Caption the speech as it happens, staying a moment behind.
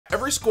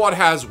Every squad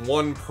has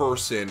one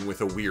person with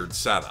a weird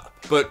setup,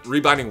 but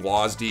rebinding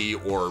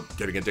WASD or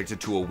getting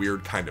addicted to a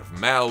weird kind of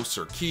mouse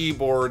or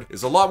keyboard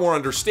is a lot more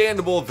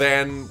understandable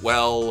than,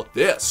 well,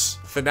 this.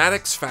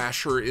 Fnatic's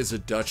FASHR is a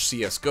Dutch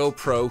CSGO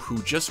pro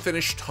who just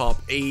finished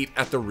top 8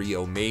 at the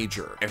Rio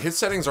Major, and his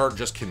settings aren't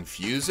just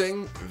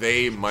confusing,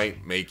 they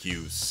might make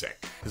you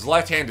sick. His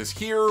left hand is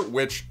here,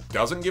 which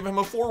doesn't give him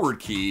a forward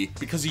key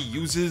because he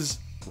uses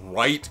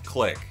right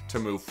click to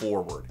move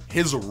forward.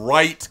 His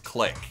right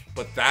click.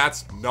 But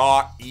that's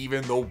not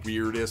even the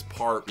weirdest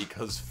part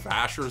because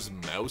FASHR's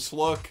mouse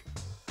look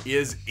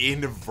is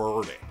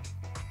inverted.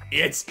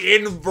 It's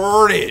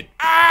inverted!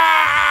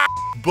 Ah!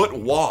 But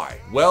why?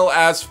 Well,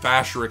 as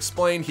FASHR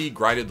explained, he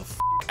grinded the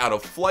out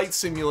of flight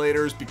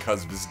simulators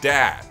because of his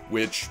dad,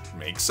 which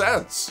makes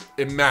sense.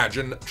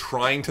 Imagine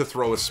trying to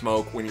throw a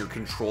smoke when your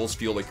controls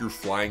feel like you're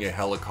flying a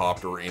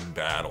helicopter in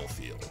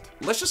Battlefield.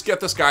 Let's just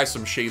get this guy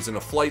some shades and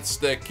a flight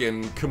stick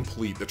and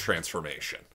complete the transformation.